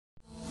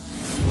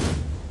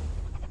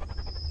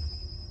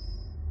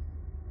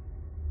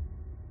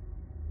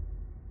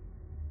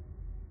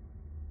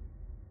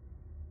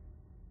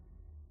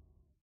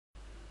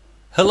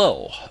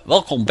Hello,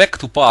 welcome back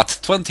to part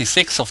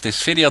 26 of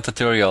this video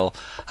tutorial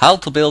how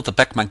to build a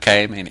Pacman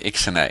game in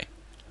XNA.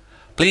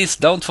 Please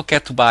don't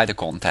forget to buy the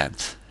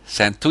content.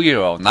 Send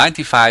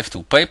 €2.95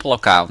 to PayPal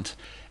account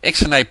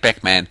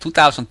XNAPacman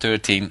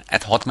 2013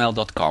 at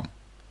hotmail.com.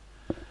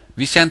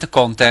 We send the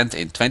content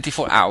in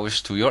 24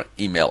 hours to your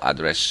email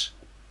address.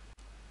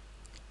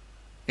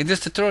 In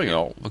this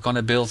tutorial we're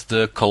gonna build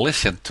the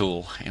collision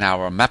tool in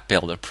our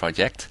MapBuilder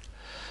project.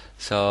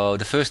 So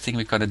the first thing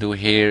we're going to do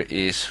here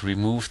is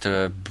remove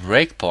the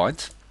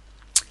breakpoint,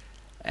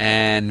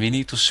 and we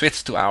need to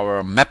switch to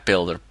our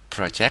MapBuilder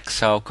project.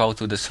 So go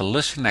to the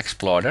Solution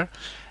Explorer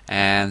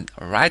and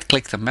right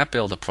click the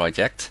MapBuilder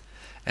project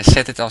and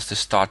set it as the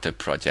startup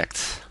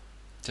project,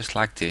 just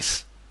like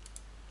this.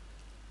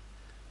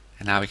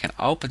 And now we can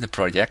open the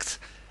project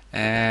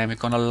and we're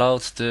going to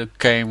load the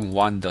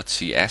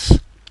game1.cs.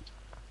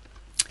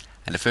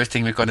 And the first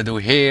thing we're going to do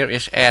here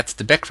is add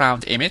the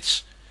background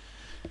image.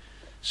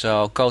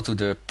 So go to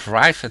the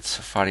private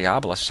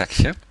variables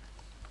section,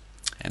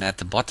 and at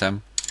the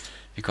bottom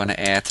we're going to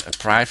add a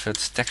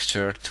private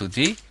texture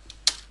 2D,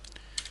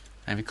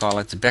 and we call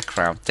it the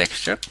background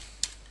texture.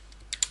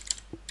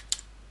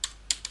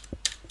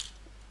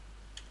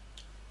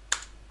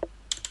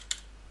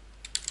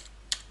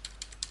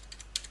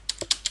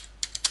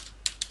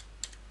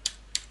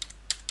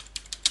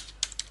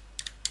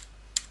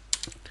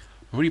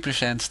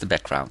 Represents the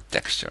background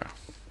texture.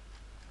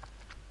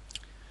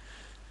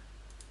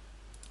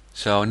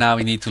 So now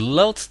we need to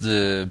load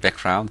the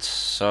background,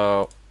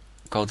 so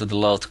go to the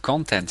load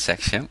content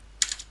section,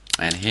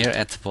 and here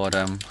at the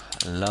bottom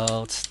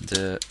load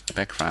the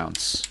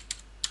backgrounds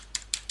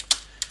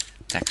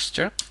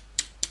texture,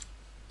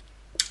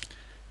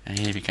 and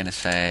here we can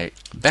say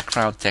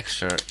background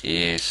texture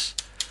is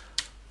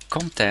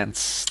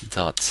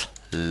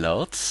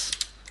contents.load,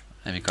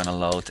 and we're gonna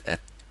load a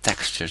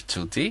texture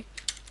 2D.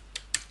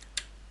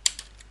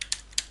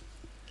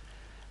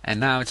 And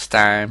now it's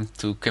time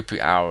to copy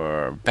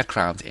our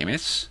background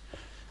image.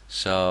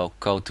 So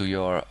go to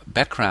your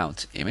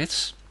background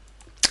image,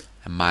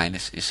 and mine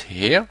is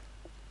here,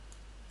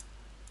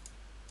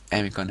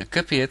 and we're gonna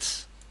copy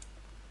it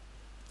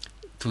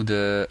to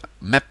the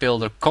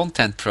MapBuilder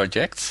content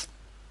project,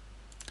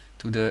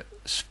 to the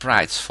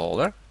sprites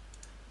folder.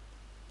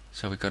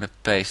 So we're gonna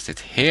paste it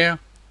here.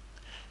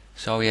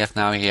 So we have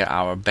now here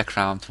our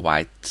background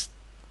white.png.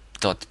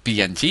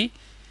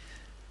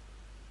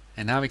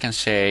 And now we can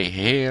say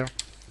here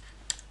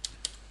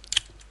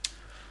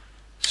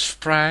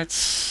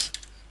sprites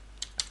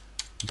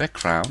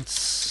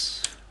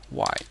backgrounds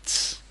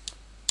white.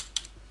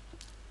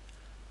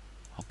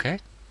 Okay.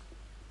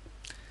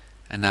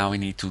 And now we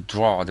need to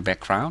draw the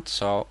background.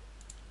 So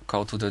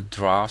go to the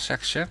draw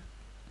section.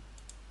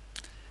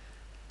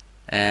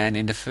 And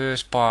in the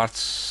first part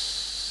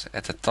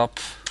at the top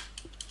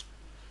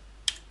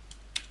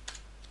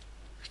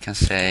we can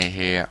say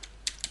here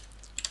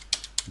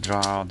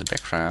draw the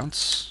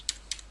backgrounds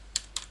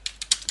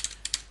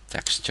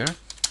texture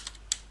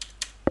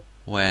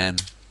when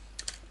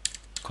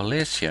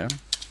collision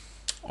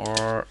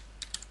or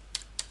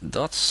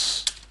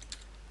dots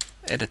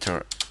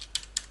editor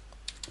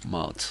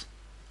mode.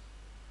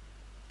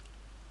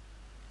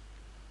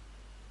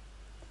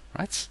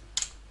 Right?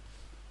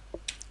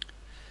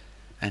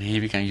 And here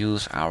we can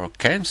use our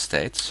game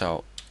state.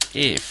 So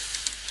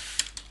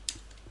if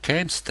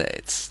game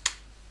state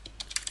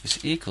is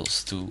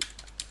equals to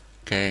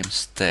game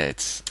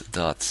state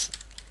dot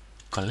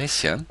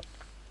collision,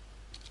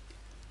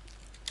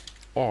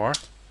 or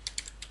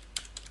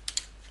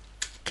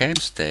game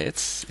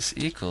states is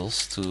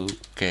equals to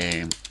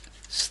game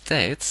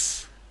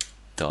states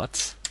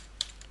dot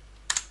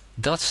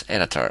dots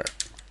editor.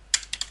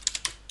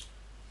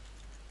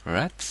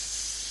 Right?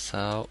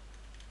 So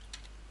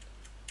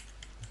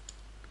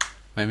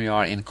when we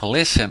are in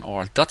collision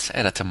or dots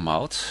editor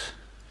mode,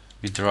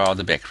 we draw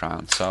the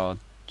background. So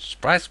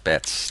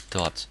spriteBats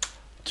dot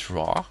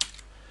draw,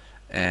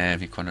 and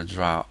we're gonna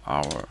draw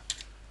our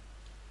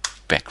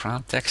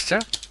background texture,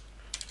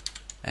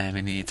 and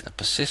we need a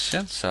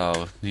position,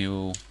 so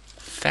new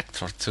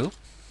vector 2,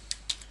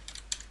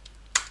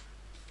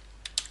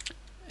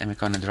 and we're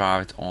gonna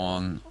draw it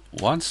on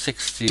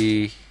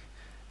 160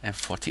 and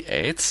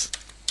 48,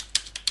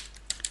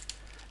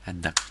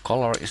 and the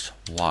color is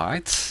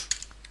white.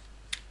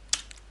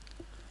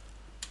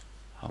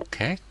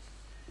 Okay.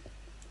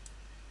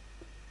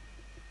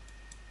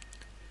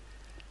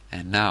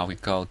 And now we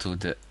go to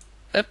the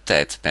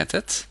update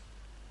method,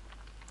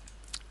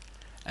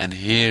 and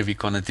here we're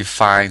gonna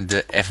define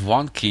the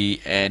F1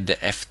 key and the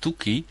F2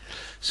 key,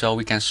 so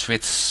we can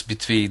switch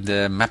between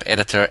the map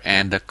editor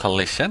and the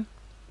collision.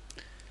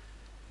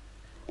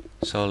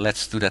 So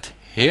let's do that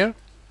here.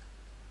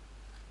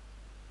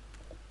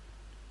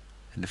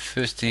 And the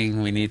first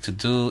thing we need to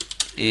do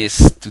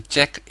is to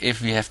check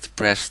if we have to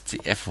press the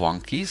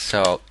F1 key.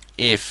 So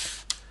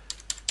if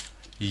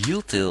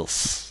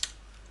utils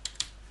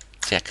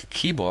check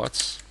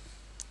keyboards,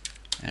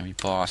 and we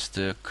pass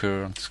the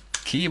current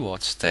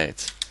keyboard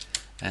state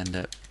and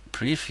the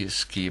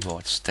previous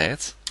keyboard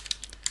state,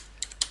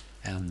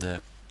 and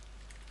the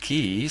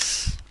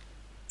keys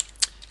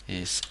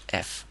is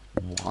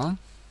F1.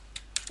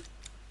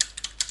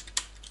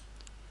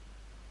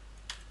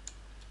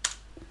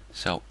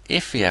 So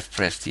if we have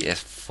pressed the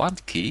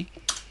F1 key,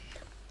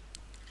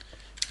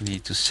 we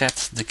need to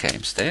set the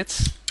game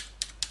state.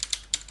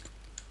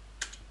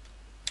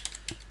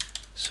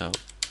 So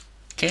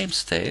game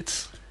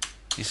state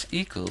is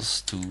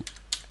equals to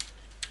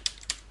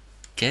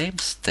game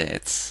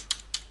state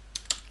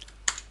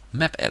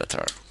map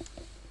editor.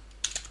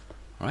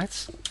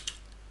 Right?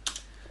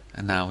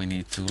 And now we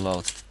need to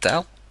load the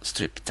tile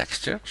strip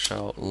texture.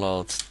 So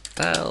load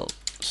tile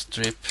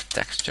strip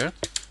texture.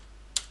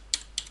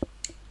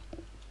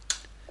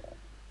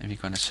 And we're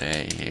gonna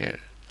say here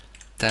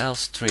tile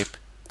strip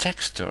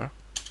texture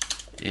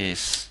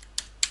is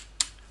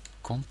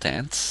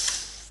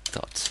contents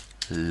dot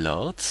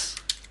load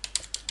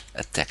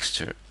a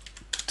texture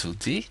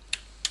 2D,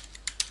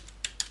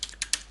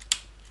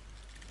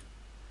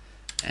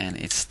 and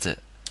it's the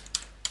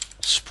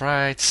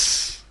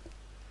sprites,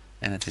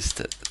 and it is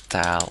the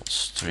tile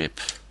strip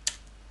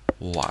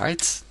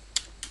white.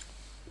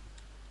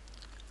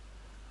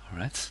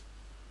 Alright.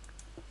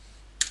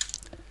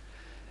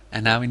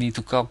 And now we need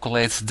to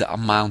calculate the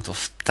amount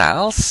of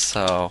tiles.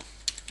 So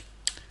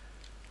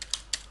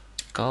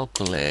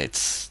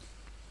calculate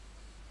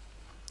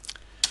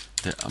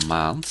the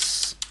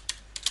amounts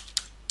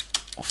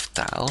of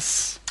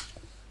tiles,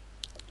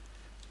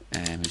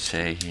 and we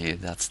say here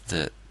that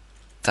the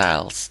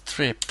tile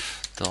strip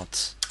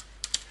dot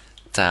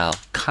tile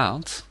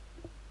count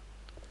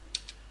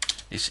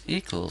is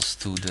equals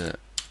to the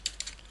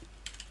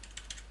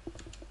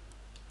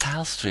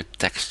tile strip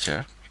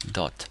texture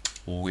dot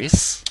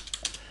width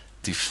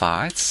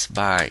divides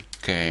by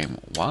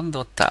game1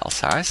 dot tile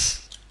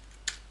size.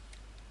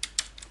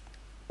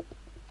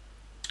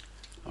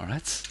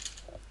 Alright.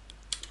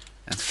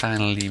 And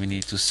finally we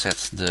need to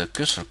set the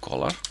cursor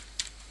color.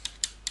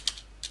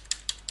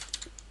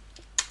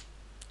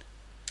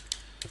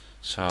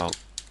 So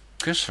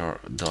cursor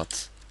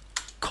dot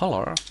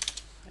color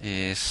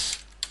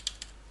is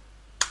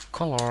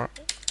color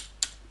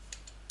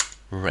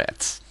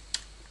red.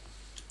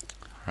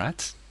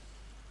 Right?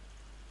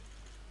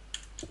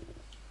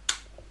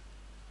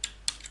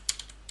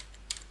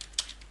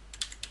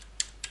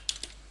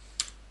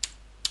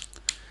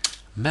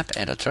 Map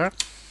editor,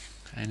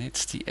 and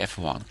it's the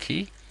F1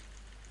 key.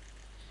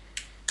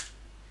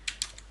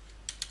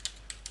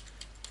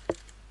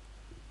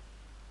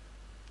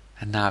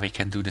 And now we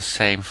can do the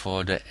same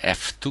for the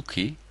F2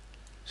 key.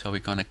 So we're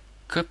gonna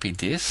copy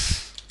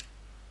this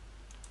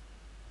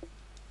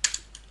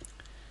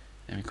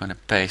and we're gonna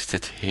paste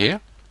it here.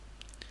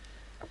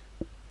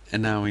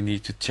 And now we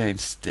need to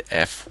change the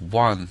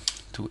F1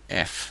 to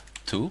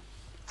F2,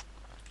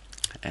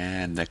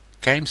 and the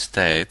game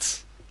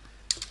state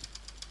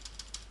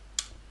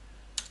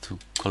to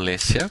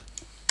collision.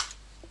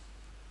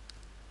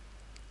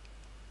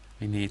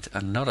 We need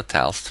another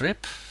tile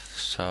strip,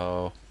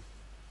 so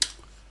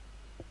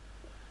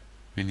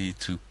we need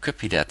to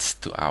copy that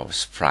to our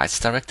sprites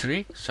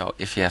directory. So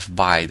if you have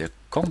by the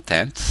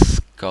contents,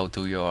 go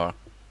to your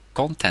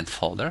content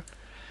folder,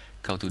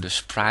 go to the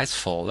sprites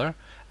folder,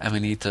 and we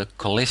need a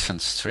collision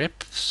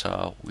strip.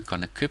 So we're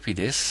gonna copy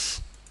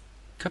this,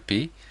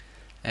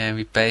 and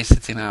we paste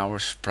it in our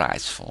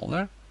sprites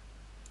folder.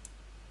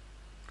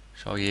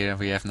 So here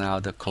we have now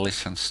the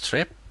collision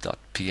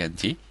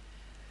strip.png.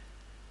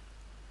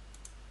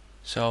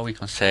 So we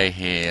can say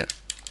here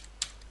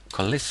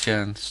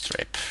collision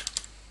strip.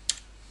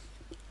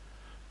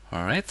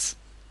 Alright.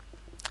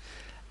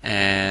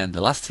 And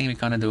the last thing we're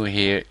gonna do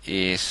here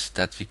is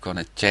that we're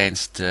gonna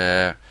change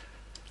the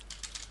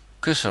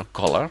cursor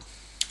color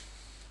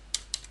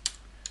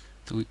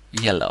to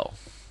yellow.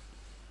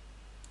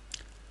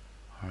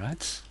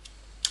 Alright.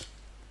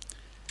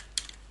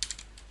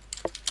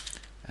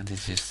 And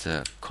this is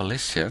the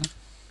collision,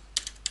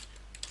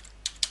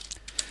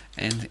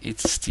 and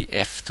it's the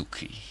F2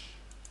 key.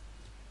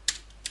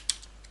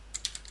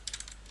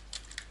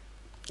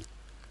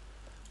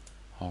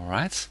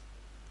 Alright.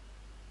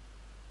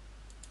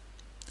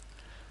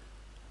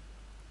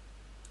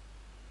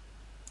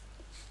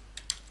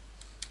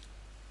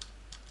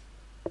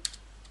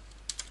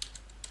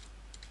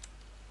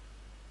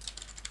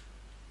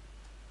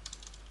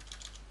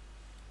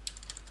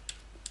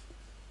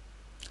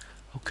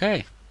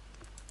 Okay.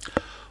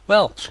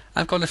 Well,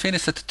 I'm going to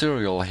finish the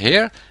tutorial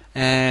here,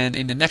 and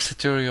in the next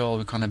tutorial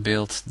we're going to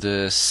build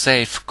the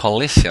save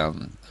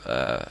collision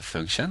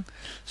function.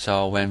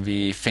 So when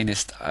we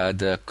finished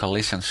the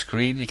collision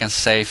screen, we can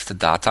save the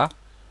data,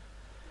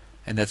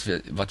 and that's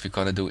what we're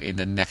going to do in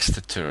the next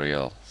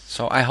tutorial.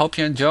 So I hope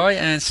you enjoy,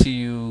 and see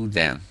you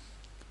then.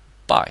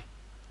 Bye.